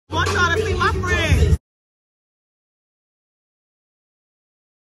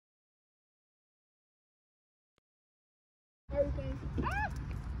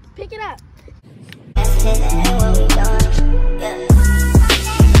Pick it up.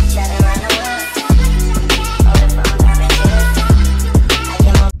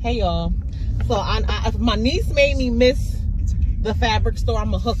 Hey y'all, so if my niece made me miss the fabric store,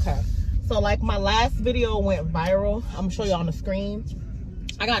 I'm gonna hook her. So like my last video went viral. I'm gonna show you on the screen.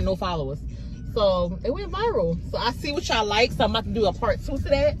 I got no followers, so it went viral. So I see what y'all like, so I'm about to do a part 2 to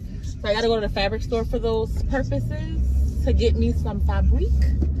that. So I gotta go to the fabric store for those purposes to get me some fabric,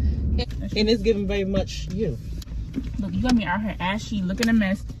 and it's giving very much you. Look, you got me out here ashy, looking a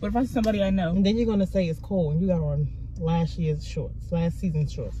mess. What if I see somebody I know? And then you're gonna say it's cold, and you got on last year's shorts, last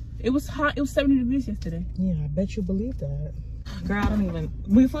season's shorts. It was hot. It was 70 degrees yesterday. Yeah, I bet you believe that. Girl, I don't even,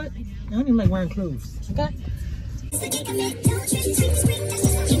 we foot? I don't even like wearing clothes, okay? Just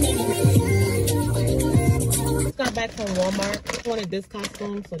got back from Walmart. I wanted this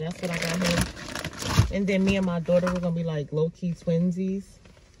costume, so that's what I got him. And then me and my daughter, we're gonna be like low-key twinsies.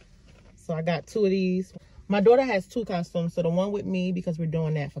 So I got 2 of these. My daughter has 2 costumes, so the one with me because we're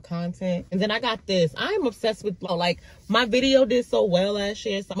doing that for content. And then I got this. I am obsessed with, like, my video did so well last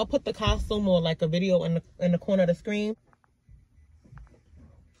year, so I'm gonna put the costume or like a video in the corner of the screen.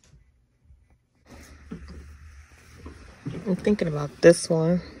 I'm thinking about this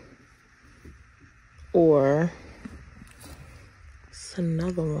one, or it's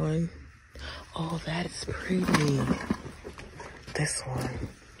another one. Oh, that is pretty. This one.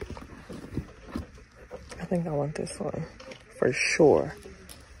 I think I want this one for sure.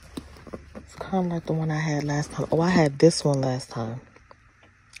 It's kind of like the one I had last time. Oh, I had this one last time.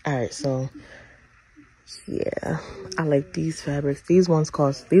 All right, so yeah, I like these fabrics. These ones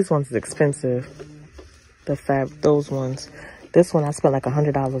is expensive. Those ones. This one I spent like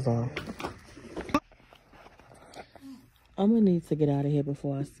 $100 on. I'm gonna need to get out of here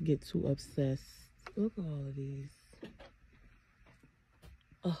before I get too obsessed. Look at all of these.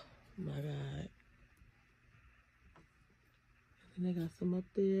 Oh my God. And they got some up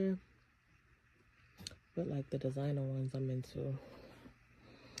there. But like the designer ones I'm into.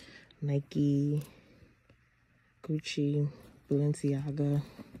 Nike, Gucci, Balenciaga.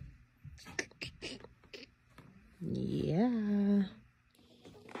 Yeah. I'm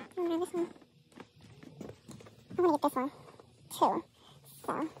gonna have this one. I'm gonna get this one too.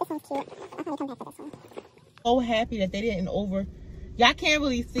 So this one's cute. I'll probably come back to this one. So happy that they didn't y'all can't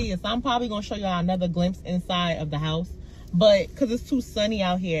really see it, so I'm probably gonna show y'all another glimpse inside of the house, but because it's too sunny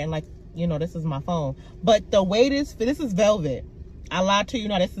out here, and like, you know, this is my phone, but the way this is velvet. I lied to you,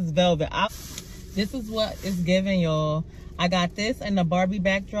 now this is velvet. This is what it's giving, y'all. I got this and the Barbie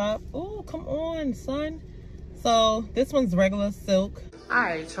backdrop. Oh, come on, son. So this one's regular silk. All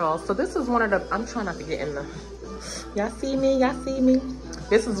right, y'all, so this is one of the, I'm trying not to get in the, y'all see me,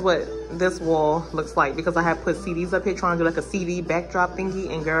 this is what this wall looks like, because I have put CDs up here trying to do like a CD backdrop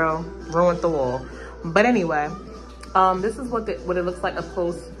thingy, and girl, ruined the wall. But anyway, this is what it looks like up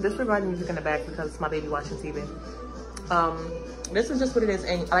close. Disregard music in the back because it's my baby watching TV. This is just what it is,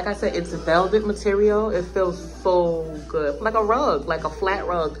 and like I said, it's velvet material. It feels so good, like a rug, like a flat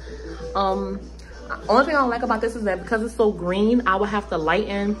rug. Only thing I don't like about this is that because it's so green, I would have to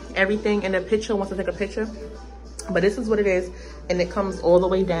lighten everything in the picture once I take a picture. But this is what it is, and it comes all the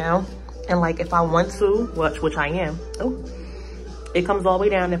way down. And like if I want to, which I am, oh, it comes all the way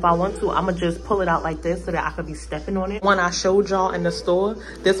down. If I want to, I'm gonna just pull it out like this so that I could be stepping on it. One I showed y'all in the store,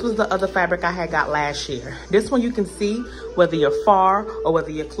 this was the other fabric I had got last year. This one you can see whether you're far or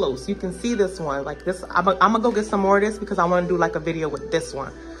whether you're close. You can see this one like this. I'm gonna go get some more of this because I want to do like a video with this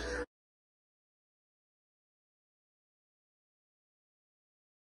one.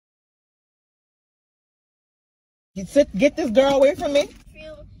 Get this girl away from me.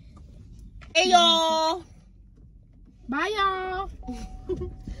 Hey y'all. Bye y'all.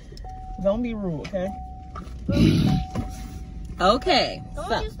 Don't be rude, okay? Okay.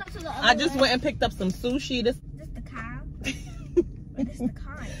 So I just went and picked up some sushi. This the cow. This the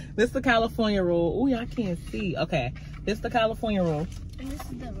kind. This the California roll. Ooh, y'all can't see. Okay. This the California roll. And this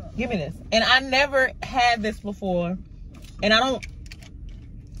is the roll. Give me this. And I never had this before. And I don't,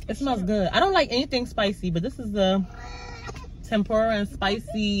 it smells good. I don't like anything spicy, but this is the tempura and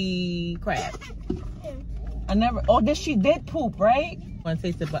spicy crab. I never, oh, she did poop, right? I want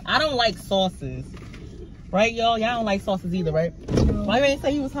to taste it, but I don't like sauces. Right, y'all? Y'all don't like sauces either, right? No. Why you ain't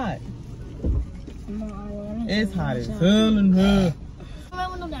say you was hot? No, it's hot as hell in here.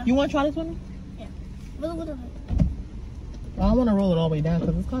 You want to try this one? Yeah. Well, I want to roll it all the way down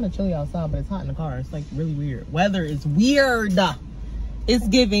because it's kind of chilly outside, but it's hot in the car. It's like really weird. Weather is weird. It's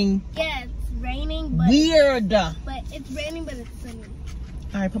giving. Yeah, it's raining, but weird. But it's raining, but it's sunny.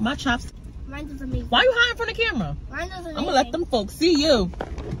 All right, put my chops. Mine was amazing. Why you hiding from the camera? Mine was amazing. I'm gonna let them folks see you.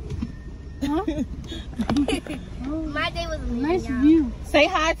 My day was amazing. Nice view. Say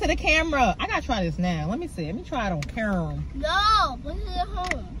hi to the camera. I gotta try this now. Let me see. Let me try it on camera. No, bring it at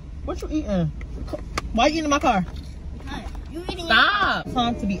home. What you eating? Why you eating in my car? You eating Stop.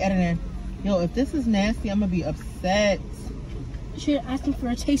 Time to be editing. Yo, if this is nasty, I'm gonna be upset. You should ask him for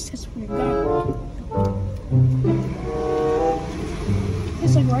a taste test for your guy.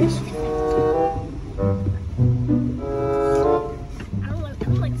 It's like rice. I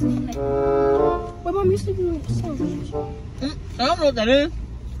don't like something like Wait, Mom, you sleeping with the sandwich. I don't know what that is.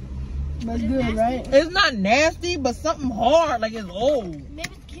 That's good, right? It's not nasty, but something hard, like it's old. maybe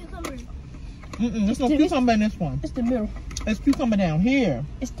it's cucumber. There's no cucumber in this one. It's the middle. It's cucumber down here.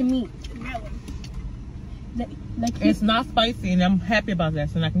 It's the meat. That one. Like It's not spicy, and I'm happy about that,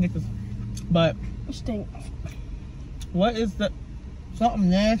 so I can get this. But it's the what is the something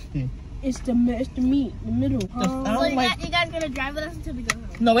nasty? it's the meat, the middle. I So don't like. you guys gonna drive with us until we go home.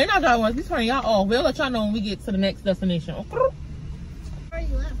 No, we're not driving. We turning y'all off. We'll let y'all know when we get to the next destination. Where are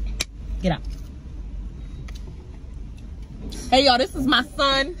you at? Get out. Hey y'all, this is my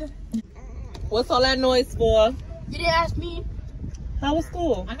son. What's all that noise for? You didn't ask me. How was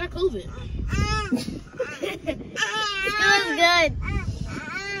school? I got COVID. It was good.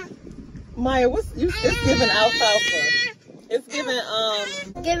 Maya, it's giving alfalfa. It's giving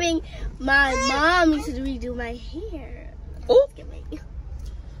Giving my mom used to redo my hair. Ooh.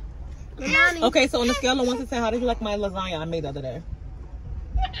 Nani. Okay, so on a scale of 1 to 10, how did you like my lasagna I made the other day?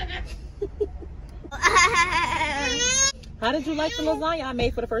 How did you like the lasagna I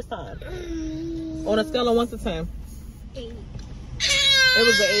made for the first time? On a scale of 1 to 10. 8. It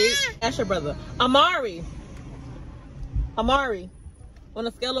was an 8. That's your brother. Amari. On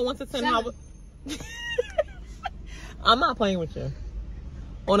a scale of 1 to 10, how... I'm not playing with you.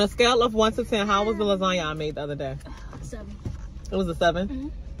 On a scale of 1 to 10, how was the lasagna I made the other day? 7. It was a 7? Mm-hmm.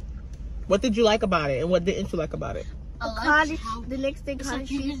 What did you like about it, and what didn't you like about it? The next day, It's cottage like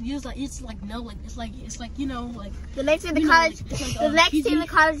cheese. it's like no, like it's like you know, like The next day, the you know, cottage. like, it's like, The next day, cheesy. the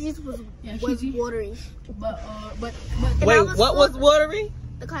cottage cheese was cheesy. watery. but And Wait, I was what full- was watery?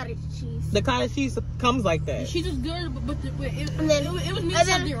 The cottage cheese. The cottage cheese comes like that. she just good, but it was And then- it was and meat then-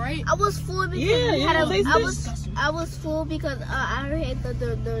 something, right? I was full because Yeah, we had yeah, taste this. I was full because I had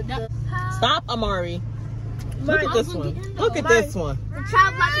the Stop, Amari. Look at this one. Look at Mari. this one. The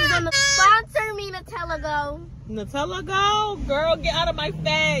child block is on the sponsor me Nutella go. Nutella go? Girl, get out of my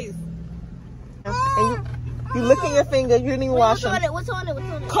face. And you licking your finger. You didn't even wash What's on them. it? What's on it? What's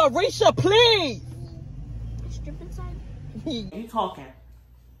on it? Carisha, please. Strip inside. You talking.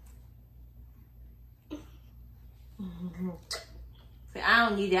 Say, I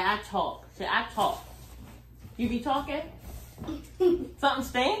don't need that. I talk. Say, I talk. You be talking? Something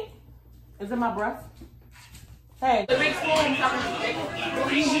stink? Is it my breath? Hey. The big spoon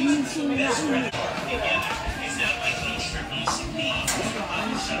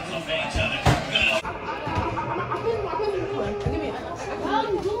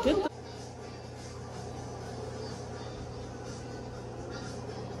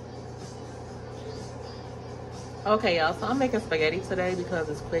Okay, y'all, so I'm making spaghetti today because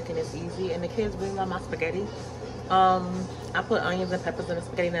it's quick and it's easy, and the kids really love my spaghetti. I put onions and peppers in the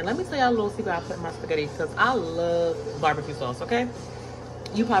spaghetti. Now, let me tell y'all a little secret I put in my spaghetti because I love barbecue sauce, okay?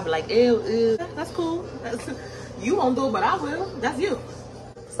 You probably like, ew, that's cool. You won't do it, but I will. That's you.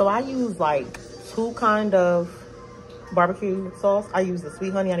 So I use like 2 kind of barbecue sauce. I use the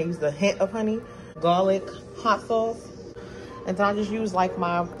sweet honey and I use the hint of honey, garlic, hot sauce. And then I just use like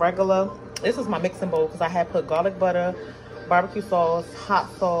my regular, this is my mixing bowl because I had put garlic butter, barbecue sauce,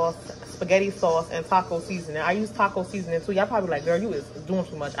 hot sauce, spaghetti sauce, and taco seasoning. I use taco seasoning too. Y'all probably like, girl, you is doing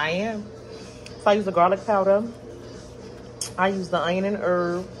too much. I am. So I use the garlic powder. I use the onion and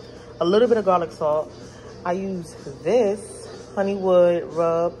herb, a little bit of garlic salt. I use this Honeywood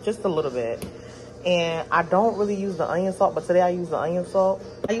rub, just a little bit. And I don't really use the onion salt, but today I use the onion salt.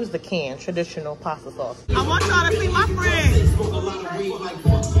 I use the canned traditional pasta sauce. I want y'all to see my friends.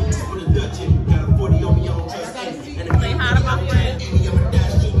 Say hi to my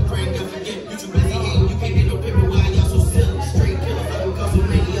friends.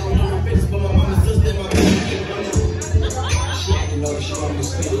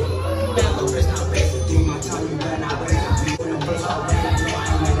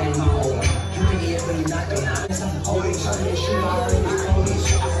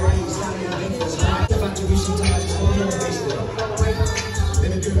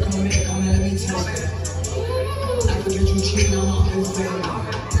 Come and let me taste it. I can get you cheating on my own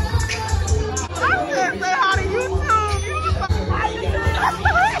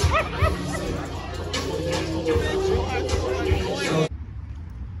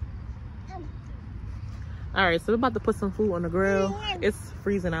right, so we're about to put some food on the grill. It's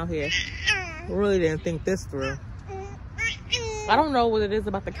freezing out here. Really didn't think this through. I don't know what it is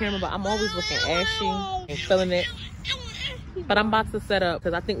about the camera, but I'm always looking ashy and feeling it. But I'm about to set up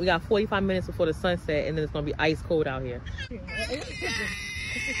because I think we got 45 minutes before the sunset, and then it's gonna be ice cold out here.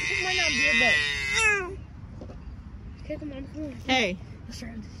 Hey.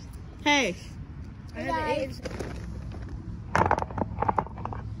 Hey.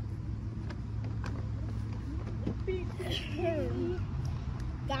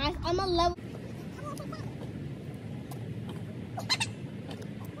 Guys, I'm a level.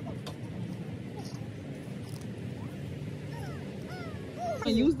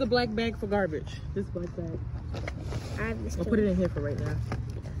 And use the black bag for garbage. This black bag. I'll put it in here for right now.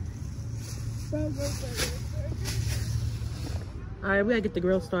 All right, we gotta get the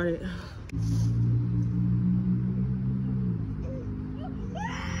grill started.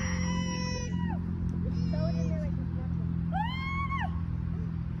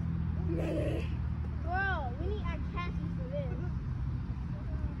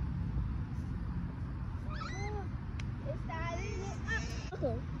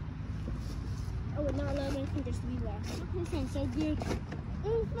 I would not allow my fingers to be washed. This sounds so good.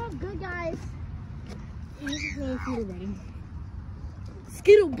 It smells good, guys. This is really food already.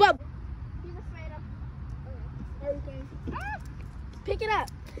 Skittle bub. He's afraid of everything. Ah! Pick it up.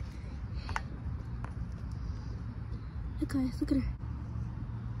 Look guys, look at her.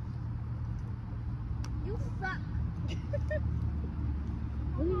 You suck.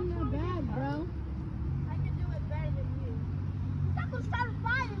 Really not bad, bro. I can do it better than you. It's not gonna start a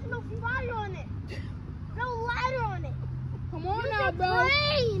fire. There's no fire on it. No lighter on it. Come on Use now, your bro.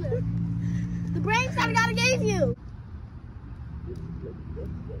 brain. The brain that I gotta gave you.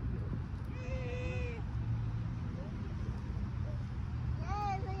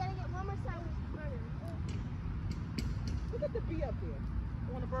 Yes, I gotta get one more side with the burger. Look at the bee up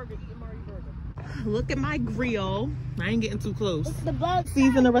there on a burger, eating Marty burger. Look at my grill. I ain't getting too close. It's the bug.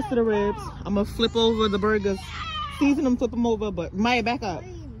 Season the rest of the ribs. I'm gonna flip over the burgers. Season them, flip them over, but Maya, back up.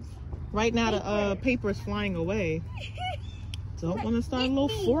 Right now the paper is flying away. Don't want to start a little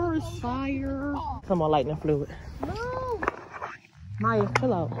forest fire. Come on, lightning fluid. Move. Maya,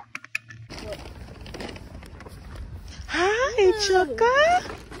 chill out. Hi,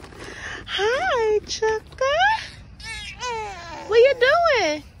 Chucka. Hi, Chucka. What you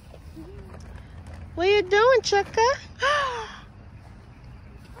doing? What you doing, Chucka?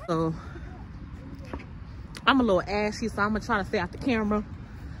 So, I'm a little ashy, so I'm gonna try to stay out the camera.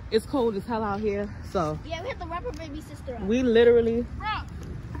 It's cold as hell out here, so Yeah, we have the rubber baby sister up. we literally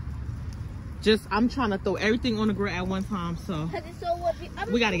just, I'm trying to throw everything on the grill at one time, so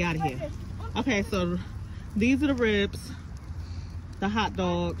we gotta get out of here. Okay, so these are the ribs, the hot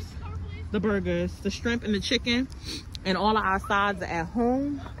dogs, the burgers, the shrimp and the chicken, and all of our sides are at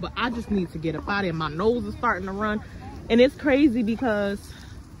home, but I just need to get up out of here. My nose is starting to run, and it's crazy because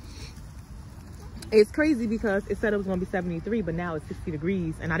it said it was going to be 73, but now it's 60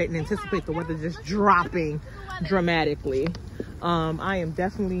 degrees, and I didn't anticipate the weather just dropping dramatically. I am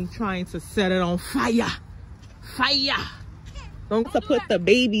definitely trying to set it on fire. Fire! Don't to put the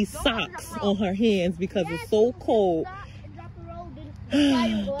baby socks on her hands because it's so cold.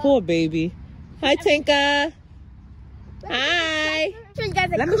 Poor baby. Hi, Tinka. Hi.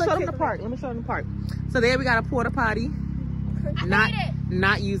 Let me show them the park. So there we got a porta potty.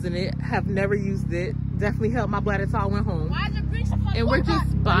 Not using it. Have never used it. Definitely helped my bladder till I went home. And we're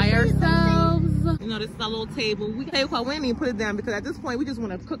just by ourselves. You know, this is our little table. We didn't even put it down because at this point we just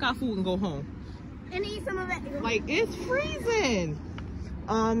want to cook our food and go home. And eat some of it. Like, it's freezing.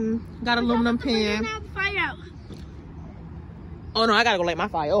 Got aluminum pan. Fire out. Oh no, I gotta go light my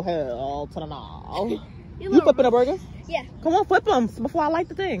fire. Oh hell to the no. You flipping a burger? Yeah. Come on, flip them before I light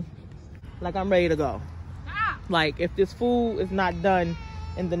the thing. Like, I'm ready to go. Like, if this food is not done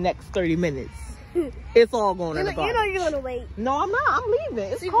in the next 30 minutes, it's all going in the garbage. You know you're gonna wait. No, I'm not. I'm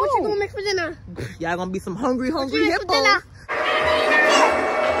leaving. It's cold. What you gonna make for dinner? Y'all gonna be some hungry hippos.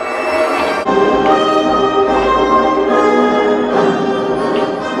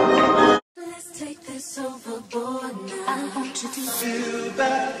 Let's take this overboard now. I want you to Feel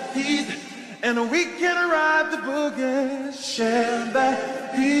that heat, and we can ride the boogie, share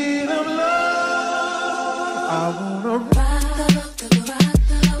that heat of love. I